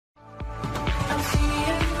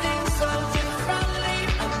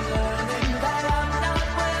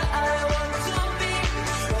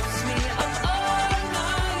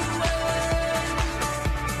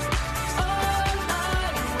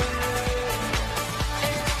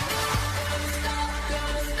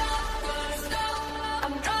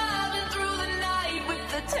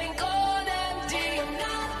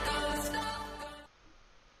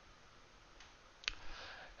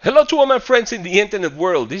Hello to all my friends in the internet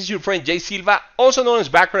world. This is your friend Jay Silva, also known as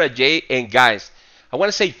Baccarat. And guys, I want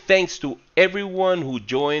to say thanks to everyone who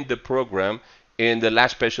joined the program in the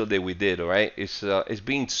last special that we did. All right, it's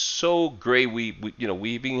been so great. We've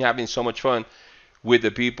been having so much fun with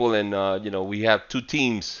the people, and we have two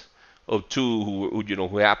teams of two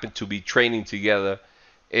who happen to be training together,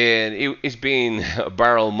 and it's been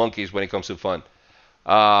barrel monkeys when it comes to fun.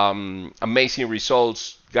 Amazing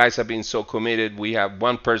results. Guys have been so committed. We have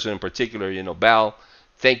one person in particular, Bal.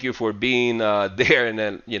 Thank you for being there, and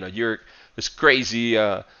then you're as crazy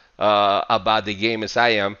about the game as I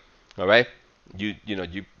am. All right, you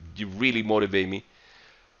really motivate me.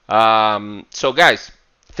 So guys,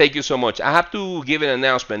 thank you so much. I have to give an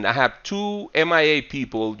announcement. I have two MIA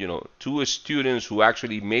people, two students who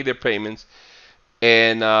actually made their payments,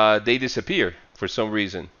 and they disappear for some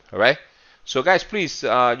reason. All right. So guys, please,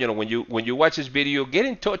 when you watch this video, get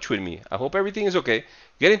in touch with me. I hope everything is okay.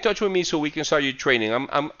 Get in touch with me so we can start your training.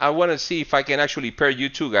 I want to see if I can actually pair you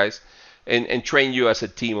two guys and train you as a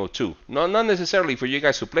team of two. Not necessarily for you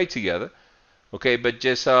guys to play together, okay? But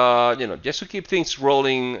just just to keep things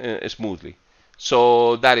rolling smoothly.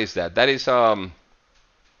 So that is that. That is the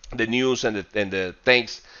news and the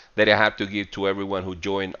thanks that I have to give to everyone who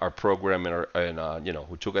joined our program and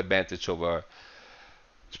who took advantage of our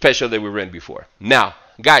special that we ran before. Now,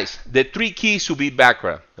 guys, the three keys to beat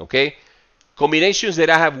Baccarat, okay? Combinations that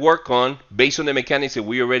I have worked on based on the mechanics that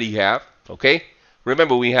we already have, okay?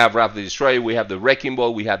 Remember, we have Ralph the Destroyer, we have the Wrecking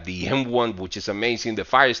Ball, we have the M1, which is amazing, the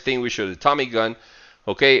Fire Extinguisher, the Tommy Gun,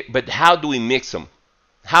 okay? But how do we mix them?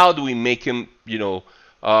 How do we make them,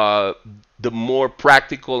 the more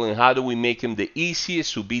practical, and how do we make them the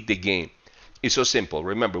easiest to beat the game? It's so simple.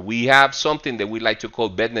 Remember, we have something that we like to call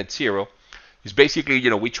bet net zero. It's basically,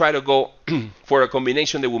 we try to go for a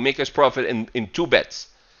combination that will make us profit in two bets.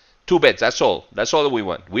 Two bets, that's all. That's all that we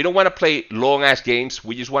want. We don't want to play long-ass games.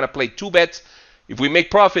 We just want to play two bets. If we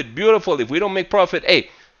make profit, beautiful. If we don't make profit,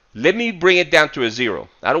 hey, let me bring it down to a zero.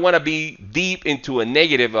 I don't want to be deep into a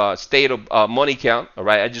negative state of money count, all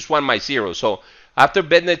right? I just want my zero. So after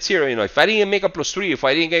bet net zero, if I didn't make a +3, if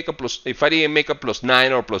I didn't make a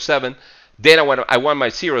 +9 or +7, then I want my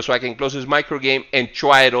zero so I can close this micro game and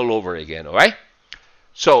try it all over again, all right?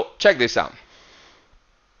 So check this out.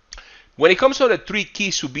 When it comes to the three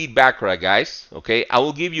keys to beat Baccarat, guys, okay, I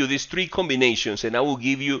will give you these three combinations, and I will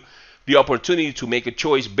give you the opportunity to make a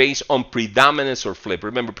choice based on predominance or flip.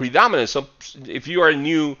 Remember, predominance, if you are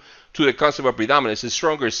new to the concept of predominance, is the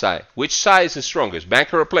stronger side. Which side is the strongest,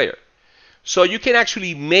 banker or player? So you can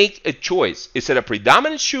actually make a choice. Is it a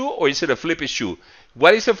predominant shoe or is it a flippy shoe?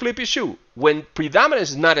 What is a flippy shoe? When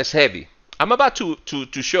predominance is not as heavy. I'm about to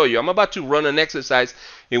show you. I'm about to run an exercise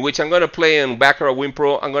in which I'm going to play in Baccarat Win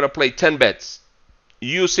Pro. I'm going to play 10 bets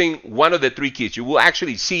using one of the three keys. You will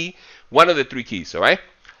actually see one of the three keys, all right?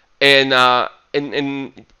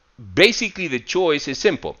 And basically the choice is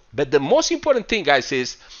simple. But the most important thing, guys,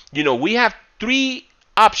 is, we have three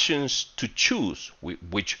options to choose,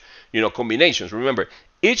 which, combinations. Remember,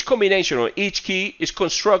 each combination or each key is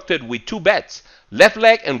constructed with two bets, left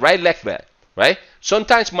leg and right leg bet, right?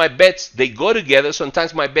 Sometimes my bets, they go together.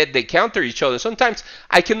 Sometimes my bet, they counter each other. Sometimes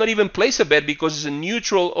I cannot even place a bet because it's a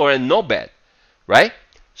neutral or a no bet, right?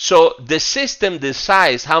 So the system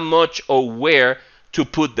decides how much or where to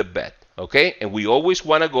put the bet, okay? And we always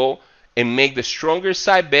want to go and make the stronger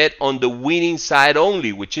side bet on the winning side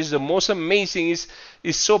only, which is the most amazing.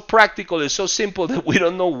 It's so practical. It's so simple that we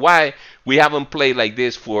don't know why we haven't played like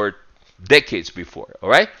this for decades before, all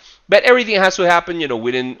right? But everything has to happen,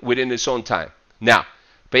 within its own time. Now,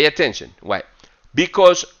 pay attention. Why?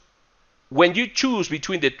 Because when you choose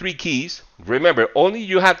between the three keys, remember, only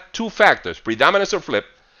you have two factors, predominance or flip,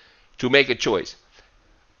 to make a choice.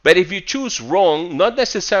 But if you choose wrong, not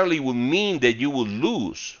necessarily will mean that you will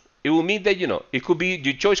lose. It will mean that, it could be,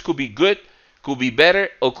 your choice could be good, could be better,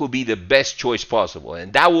 or could be the best choice possible.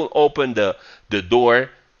 And that will open the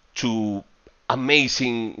door to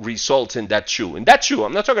amazing results in that shoe. In that shoe,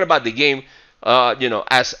 I'm not talking about the game,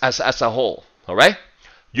 as a whole, all right?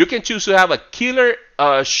 You can choose to have a killer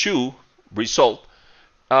shoe result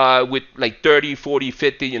with like 30, 40,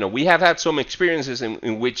 50. We have had some experiences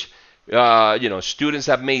in which, students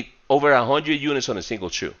have made over 100 units on a single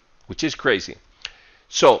shoe, which is crazy.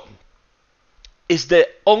 So it's the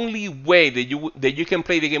only way that you can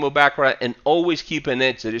play the game of Baccarat and always keep an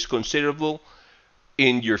edge that is considerable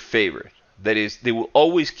in your favor. That is, they will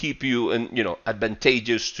always keep you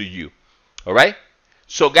advantageous to you. All right.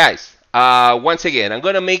 So guys, once again, I'm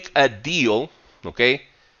gonna make a deal, okay,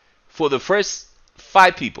 for the first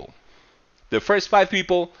 5 people. The first 5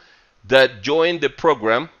 people that join the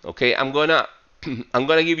program, okay, I'm gonna I'm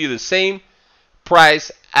gonna give you the same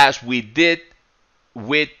price as we did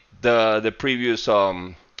with the previous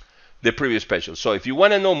special. So if you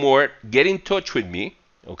want to know more, get in touch with me,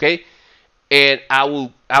 okay? And I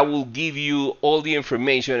will give you all the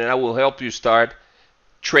information, and I will help you start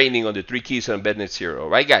training on the 3 keys on BetNet Zero. All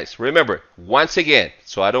right, guys. Remember, once again,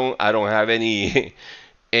 so I don't have any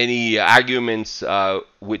any arguments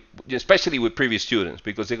with, especially with previous students,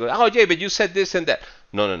 because they go, oh Jay, but you said this and that.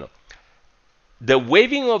 No, no, no. The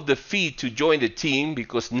waiving of the fee to join the team,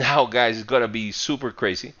 because now, guys, it's gonna be super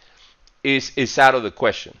crazy, is out of the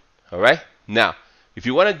question. All right. Now, if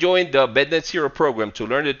you want to join the BetNet Zero program to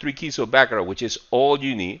learn the 3 keys of Baccarat, which is all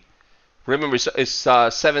you need, remember it's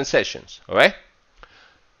 7 sessions. All right.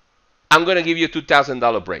 I'm gonna give you a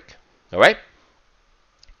 $2,000 break. All right.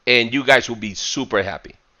 And you guys will be super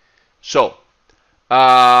happy. So,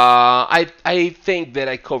 I think that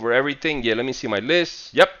I cover everything. Yeah, let me see my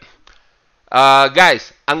list. Yep.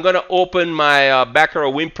 Guys, I'm gonna open my Baccarat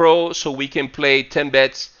Win Pro so we can play 10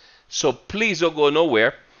 bets. So please don't go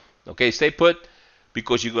nowhere. Okay, stay put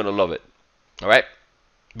because you're gonna love it. All right.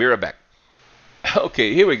 Be right back.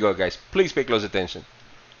 Okay, here we go, guys. Please pay close attention.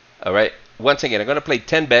 All right. Once again, I'm gonna play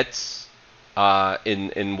 10 bets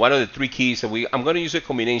in one of the 3 keys, and I'm gonna use a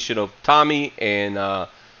combination of Tommy and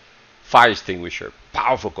fire extinguisher.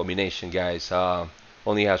 Powerful combination, guys.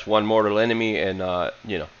 Only has one mortal enemy, and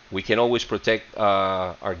we can always protect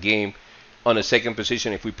our game on the second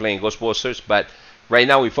position if we're playing Ghostbusters. But right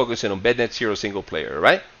now we're focusing on BetNet Zero single player,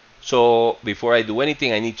 right? So before I do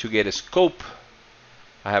anything, I need to get a scope.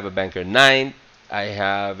 I have a banker 9. I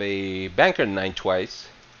have a banker 9 twice.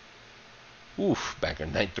 Oof, banker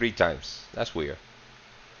 9 3 times. That's weird.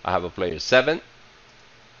 I have a player 7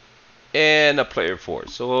 and a player 4.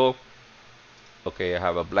 So, okay, I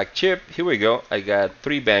have a black chip. Here we go. I got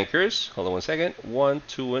 3 bankers. Hold on one second. 1,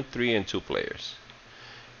 2, and 3, and 2 players.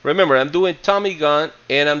 Remember, I'm doing Tommy gun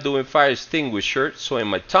and I'm doing fire extinguisher. So in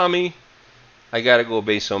my Tommy, I gotta go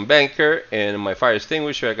based on banker, and in my fire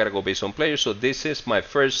extinguisher, I gotta go based on player. So this is my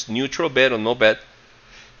first neutral bet or no bet.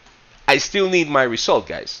 I still need my result,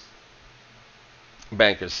 guys.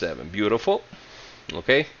 Banker 7, beautiful.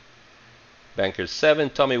 Okay. Banker 7,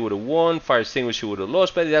 Tommy would have won, fire extinguisher would have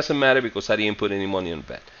lost, but it doesn't matter because I didn't put any money on the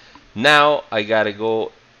bet. Now I gotta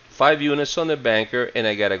go 5 units on the banker, and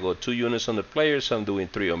I gotta go 2 units on the player, so I'm doing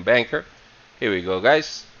 3 on banker. Here we go,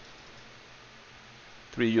 guys.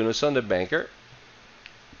 3 units on the banker.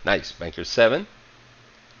 Nice, banker 7.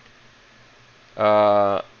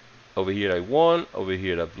 Over here I won, over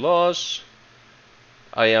here I've lost.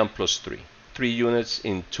 I am plus 3. 3 units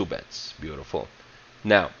in 2 bets. Beautiful.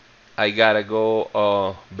 Now, I gotta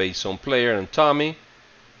go based on player and Tommy.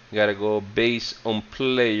 Gotta go based on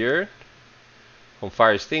player. On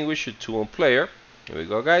fire extinguisher, 2 on player. Here we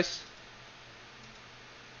go, guys.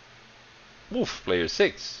 Oof, player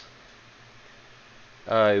 6.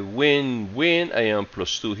 I win. I am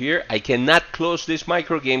plus 2 here. I cannot close this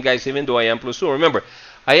micro game, guys, even though I am plus 2. Remember,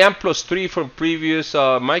 I am plus 3 from previous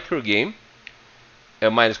micro game.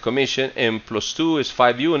 Minus commission, and plus 2 is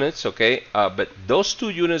 5 units, okay? But those 2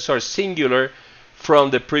 units are singular from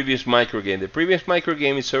the previous micro game. The previous micro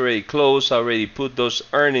game is already closed. I already put those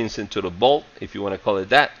earnings into the vault, if you want to call it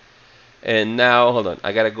that. And now, hold on,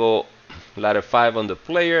 I gotta go ladder 5 on the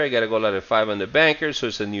player. I gotta go ladder 5 on the banker, so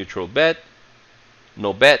it's a neutral bet.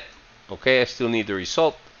 No bet, okay? I still need the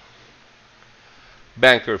result.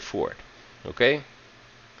 Banker 4, okay?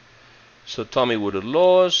 So Tommy would have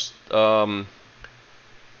lost.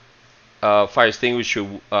 Fire extinguisher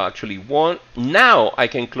actually won. Now I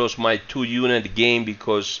can close my 2 unit game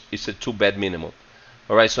because it's a 2 bet minimum.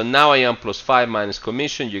 Alright, so now I am plus 5 minus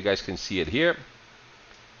commission. You guys can see it here.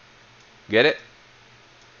 Get it?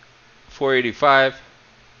 485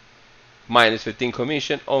 minus 15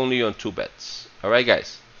 commission only on 2 bets. Alright,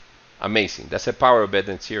 guys. Amazing. That's a power bet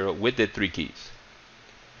and zero with the 3 keys.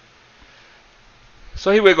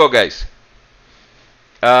 So here we go, guys.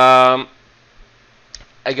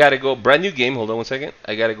 I gotta go brand new game. Hold on one second.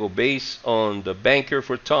 I gotta go base on the banker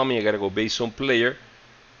for Tommy. I gotta go base on player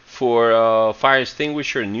for fire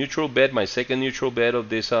extinguisher neutral bet. My second neutral bet of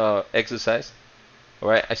this exercise. All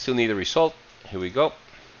right. I still need a result. Here we go.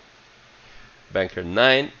 Banker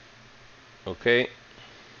 9. Okay.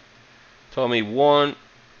 Tommy won.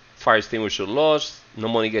 Fire extinguisher lost. No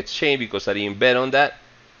money gets changed because I didn't bet on that.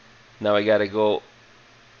 Now I gotta go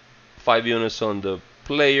 5 units on the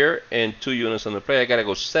player and 2 units on the player. I gotta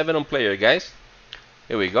go 7 on player, guys.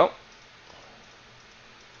 Here we go.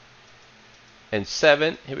 And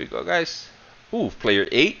 7. Here we go, guys. Ooh, player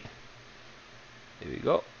 8. Here we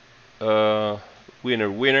go.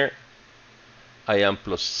 Winner. I am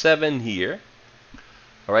plus 7 here.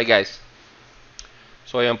 All right, guys.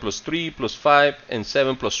 So I am plus 3, plus 5, and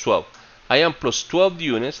 7, plus 12. I am plus 12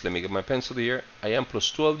 units. Let me get my pencil here. I am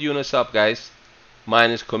plus 12 units up, guys,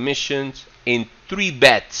 minus commissions in 3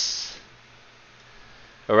 bets.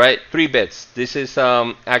 All right, 3 bets. This is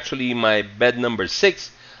actually my bet number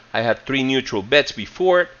 6. I had 3 neutral bets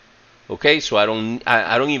before. Okay, so I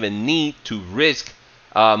don't even need to risk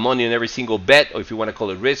money on every single bet, or if you want to call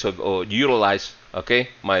it risk, or utilize, okay,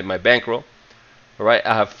 my bankroll. All right,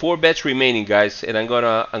 I have 4 bets remaining, guys, and I'm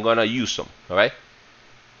gonna use them. All right,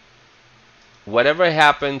 whatever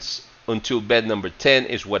happens until bet number 10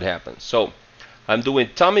 is what happens. So I'm doing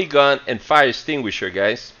Tommy gun and fire extinguisher,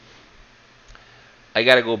 guys. I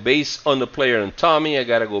gotta go base on the player on Tommy. I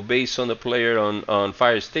gotta go base on the player on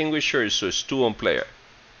fire extinguisher. So it's 2 on player.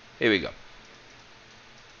 Here we go.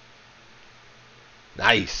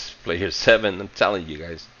 Nice, player 7. I'm telling you,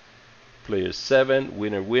 guys. Player 7,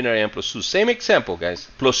 winner, winner. I am plus 2. Same example, guys.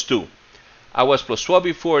 Plus 2. I was plus 12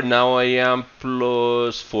 before. Now I am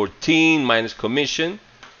plus 14 minus commission.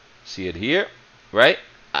 See it here, right?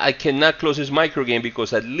 I cannot close this micro game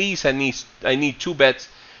because at least I need 2 bets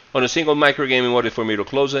on a single micro game in order for me to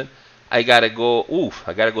close it. I gotta go.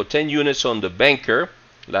 I gotta go 10 units on the banker.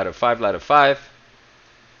 Ladder 5, ladder 5.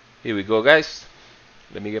 Here we go, guys.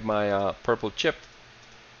 Let me get my purple chip.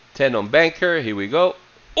 10 on banker. Here we go.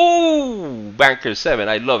 Ooh, banker 7.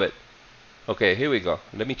 I love it. Okay, here we go.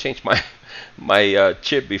 Let me change my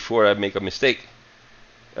chip before I make a mistake.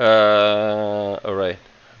 All right.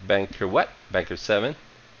 Banker what? Banker 7.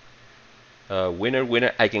 Winner,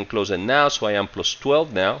 winner. I can close it now, so I am plus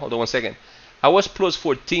 12 now. Hold on one second. I was plus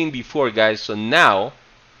 14 before, guys, so now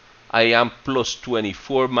I am plus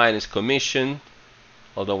 24 minus commission.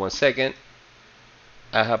 Hold on one second.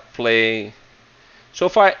 I have played so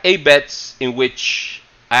far 8 bets in which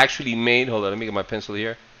I actually made, hold on, let me get my pencil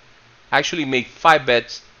here. I actually made 5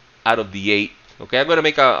 bets out of the 8. Okay, I'm gonna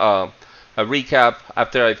make a recap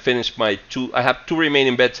after I finish my 2. I have 2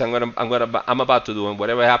 remaining bets. I'm about to do, and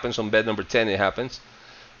whatever happens on bet number 10, it happens.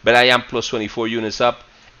 But I am plus 24 units up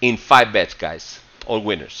in 5 bets, guys. All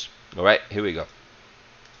winners. All right, here we go.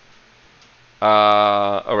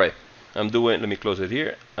 All right. I'm doing, let me close it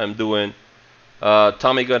here. I'm doing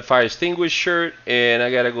Tommy gun fire extinguisher, and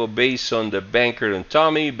I gotta go base on the banker on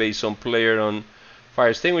Tommy, base on player on fire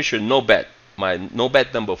extinguisher. No bet. My no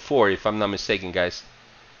bet number 4, if I'm not mistaken, guys.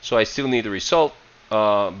 So I still need the result.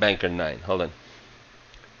 Banker 9. Hold on.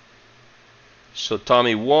 So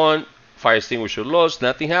Tommy won, fire extinguisher lost.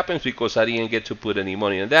 Nothing happens because I didn't get to put any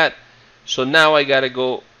money on that. So now I gotta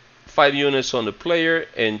go 5 units on the player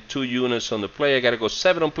and 2 units on the player. I gotta go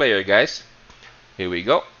 7 on player, guys. Here we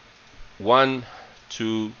go. 1,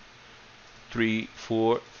 2, 3,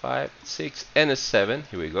 4, 5, 6, and a 7.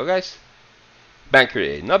 Here we go, guys. Banker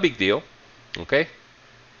 8. No big deal. Okay.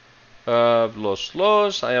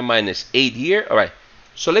 Loss. I am minus 8 here. All right.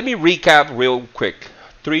 So let me recap real quick.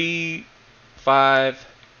 3, 5,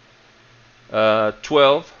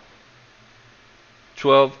 12.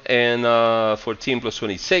 12 and 14 plus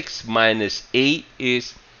 26 minus 8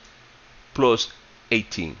 is plus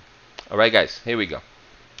 18. All right, guys, here we go.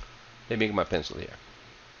 Let me get my pencil here.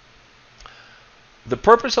 The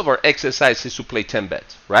purpose of our exercise is to play 10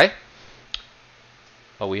 bets, right?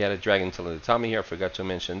 Oh, we had a dragon telling the Tommy here. I forgot to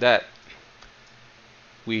mention that.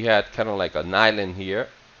 We had kind of like an island here,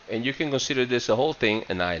 and you can consider this a whole thing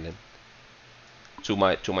an island. To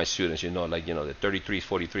my students, you know, like, you know, the 33s,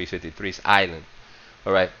 43s, 53s island.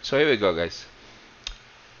 All right, so here we go, guys.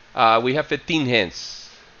 We have 15 hands.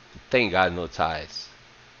 Thank God, no ties.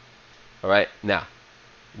 All right, now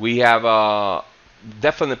we have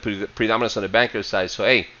definite predominance on the banker side. So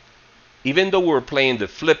hey, even though we're playing the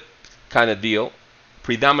flip kind of deal,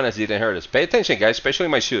 predominance didn't hurt us. Pay attention, guys, especially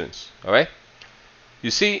my students. All right, you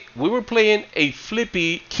see, we were playing a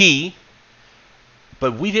flippy key,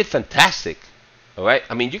 but we did fantastic. All right,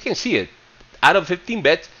 I mean, you can see it. Out of 15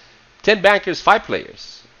 bets, 10 bankers, 5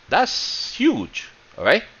 players. That's huge. All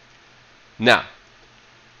right. Now,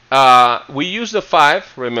 we use the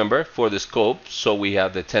 5, remember, for the scope, so we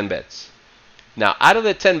have the 10 bets. Now, out of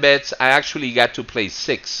the 10 bets, I actually got to play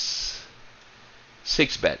 6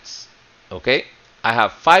 bets. Okay. I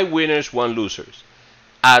have 5 winners, 1 losers.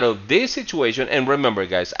 Out of this situation, and remember,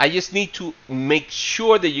 guys, I just need to make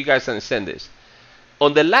sure that you guys understand this.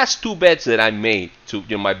 On the last 2 bets that I made, to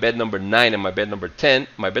my bet number 9 and my bet number 10,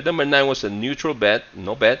 my bet number 9 was a neutral bet,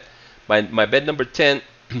 no bet. My bet number 10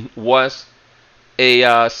 was a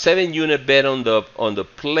 7-unit bet on the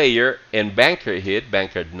player, and banker hit,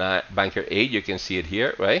 banker 8. You can see it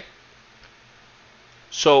here, right?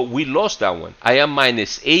 So we lost that one. I am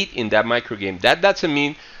minus 8 in that micro game. That doesn't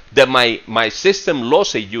mean that my system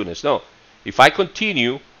lost 8 units. No, if I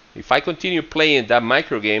continue playing that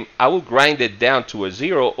micro game, I will grind it down to a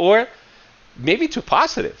 0 or maybe to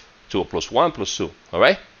positive, to a +1, +2. All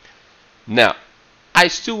right. Now, I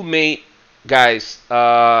still made, guys,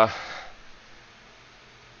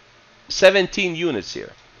 17 units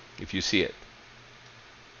here, if you see it.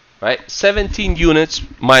 Right, 17 units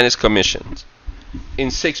minus commissions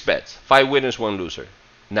in 6 bets, 5 winners, 1 loser.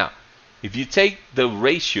 Now, if you take the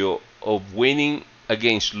ratio of winning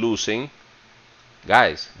against losing,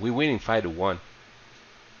 guys, we're winning 5-1.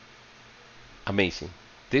 Amazing.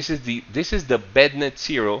 This is the BetNet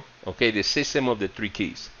Zero, okay, the system of the 3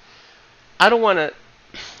 keys. I don't want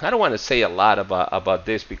to say a lot about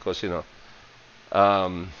this because, you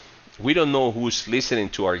know, we don't know who's listening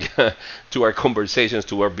to our to our conversations,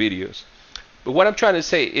 to our videos. But what I'm trying to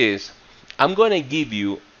say is, I'm going to give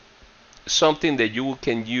you something that you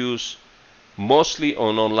can use mostly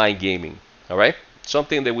on online gaming. All right,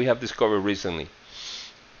 something that we have discovered recently,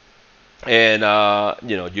 and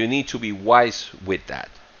you know, you need to be wise with that.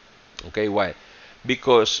 Okay, why?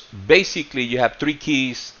 Because basically you have 3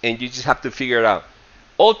 keys, and you just have to figure it out.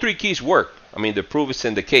 All 3 keys work. I mean, the proof is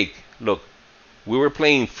in the cake. Look. We were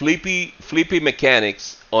playing flippy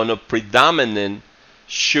mechanics on a predominant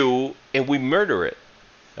shoe, and we murder it.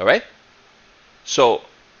 All right. So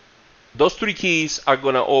those 3 keys are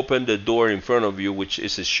gonna open the door in front of you, which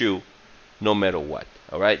is a shoe, no matter what.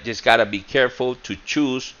 All right. Just gotta be careful to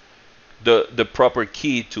choose the proper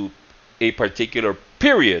key to a particular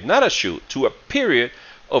period, not a shoe, to a period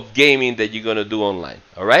of gaming that you're gonna do online.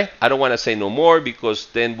 All right. I don't want to say no more because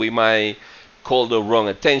then we might call the wrong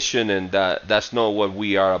attention, and that's not what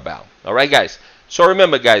we are about. All right, guys. So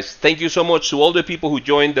remember, guys, thank you so much to all the people who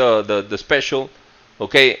joined the special.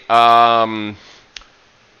 Okay.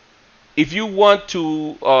 If you want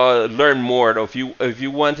to learn more, or if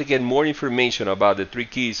you want to get more information about the 3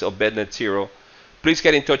 keys of BetNet Zero, please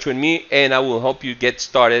get in touch with me, and I will help you get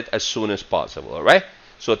started as soon as possible. All right.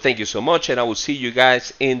 So thank you so much, and I will see you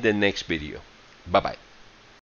guys in the next video. Bye bye.